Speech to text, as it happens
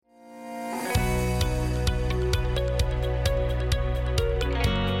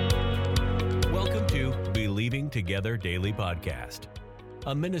Together Daily Podcast,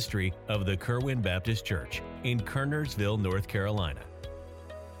 a ministry of the Kerwin Baptist Church in Kernersville, North Carolina.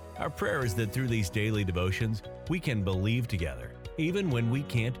 Our prayer is that through these daily devotions, we can believe together, even when we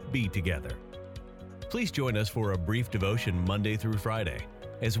can't be together. Please join us for a brief devotion Monday through Friday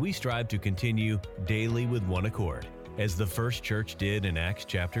as we strive to continue daily with one accord, as the first church did in Acts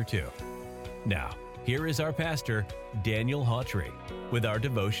chapter 2. Now, here is our pastor, Daniel Hawtrey, with our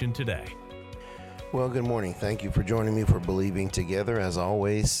devotion today. Well, good morning. Thank you for joining me for Believing Together. As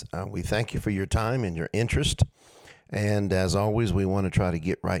always, we thank you for your time and your interest. And as always, we want to try to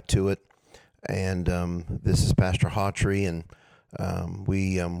get right to it. And this is Pastor Hawtrey, and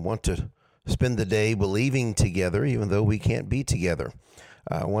we want to spend the day believing together, even though we can't be together.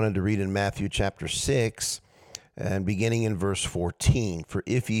 I wanted to read in Matthew chapter 6, and beginning in verse 14. For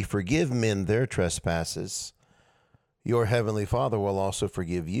if ye forgive men their trespasses, your heavenly Father will also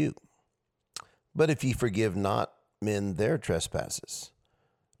forgive you. But if ye forgive not men their trespasses,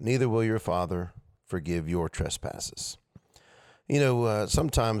 neither will your Father forgive your trespasses. You know,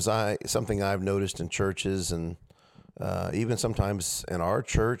 sometimes something I've noticed in churches, and even sometimes in our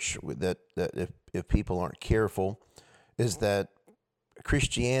church, that if people aren't careful, is that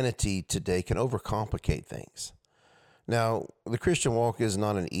Christianity today can overcomplicate things. Now, the Christian walk is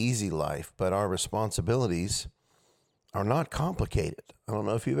not an easy life, but our responsibilities are not complicated. I don't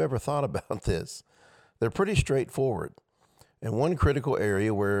know if you've ever thought about this. They're pretty straightforward. And one critical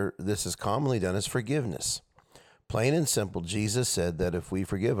area where this is commonly done is forgiveness. Plain and simple, Jesus said that if we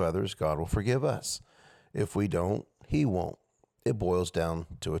forgive others, God will forgive us. If we don't, He won't. It boils down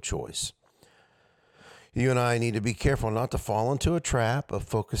to a choice. You and I need to be careful not to fall into a trap of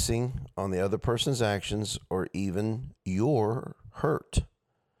focusing on the other person's actions or even your hurt.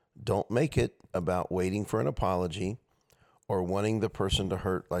 Don't make it about waiting for an apology or wanting the person to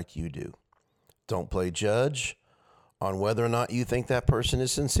hurt like you do. Don't play judge on whether or not you think that person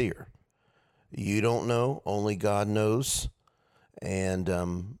is sincere. You don't know, only God knows. And,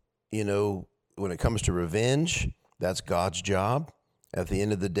 when it comes to revenge, that's God's job. At the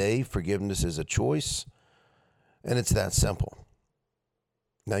end of the day, forgiveness is a choice. And it's that simple.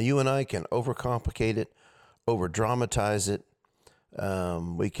 Now, you and I can overcomplicate it, over-dramatize it.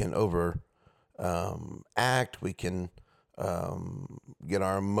 We can act. We can get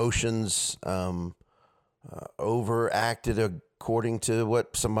our emotions overacted according to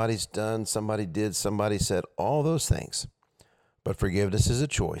what somebody's done, somebody did, somebody said, all those things. But forgiveness is a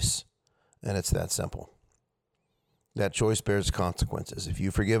choice, and it's that simple. That choice bears consequences. If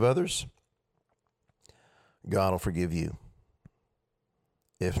you forgive others, God will forgive you.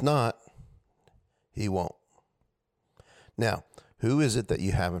 If not, He won't. Now, who is it that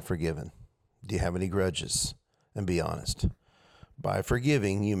you haven't forgiven? Do you have any grudges? And be honest. By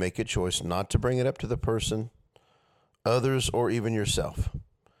forgiving, you make a choice not to bring it up to the person, others, or even yourself.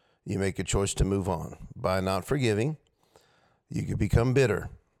 You make a choice to move on. By not forgiving, you could become bitter.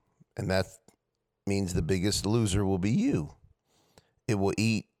 And that means the biggest loser will be you. It will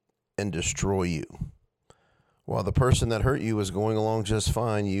eat and destroy you. While the person that hurt you is going along just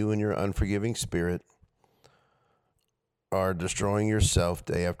fine, you and your unforgiving spirit are destroying yourself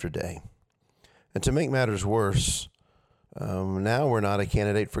day after day. And to make matters worse, now we're not a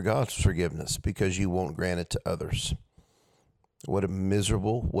candidate for God's forgiveness because you won't grant it to others. What a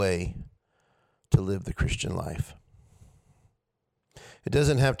miserable way to live the Christian life. It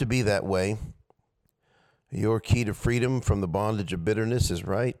doesn't have to be that way. Your key to freedom from the bondage of bitterness is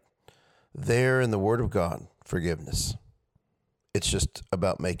right there in the Word of God. Forgiveness. It's just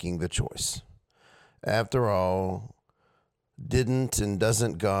about making the choice. After all, didn't and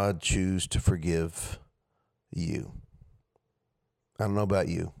doesn't God choose to forgive you? I don't know about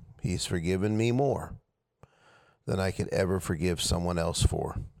you. He's forgiven me more than I could ever forgive someone else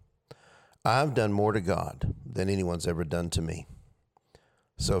for. I've done more to God than anyone's ever done to me.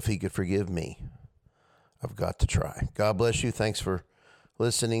 So if He could forgive me, I've got to try. God bless you. Thanks for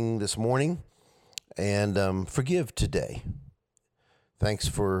listening this morning. And forgive today. Thanks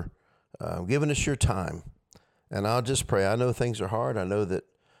for giving us your time. And I'll just pray. I know things are hard. I know that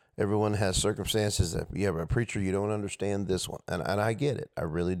everyone has circumstances that you have a preacher, you don't understand this one. And I get it. I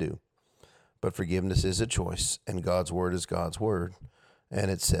really do. But forgiveness is a choice. And God's word is God's word. And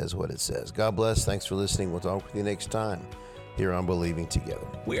it says what it says. God bless. Thanks for listening. We'll talk with you next time here on Believing Together.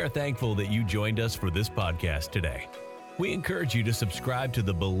 We are thankful that you joined us for this podcast today. We encourage you to subscribe to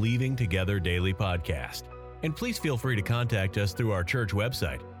the Believing Together Daily Podcast. And please feel free to contact us through our church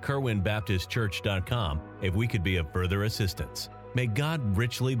website, kerwinbaptistchurch.com, if we could be of further assistance. May God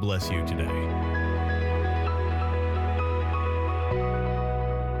richly bless you today.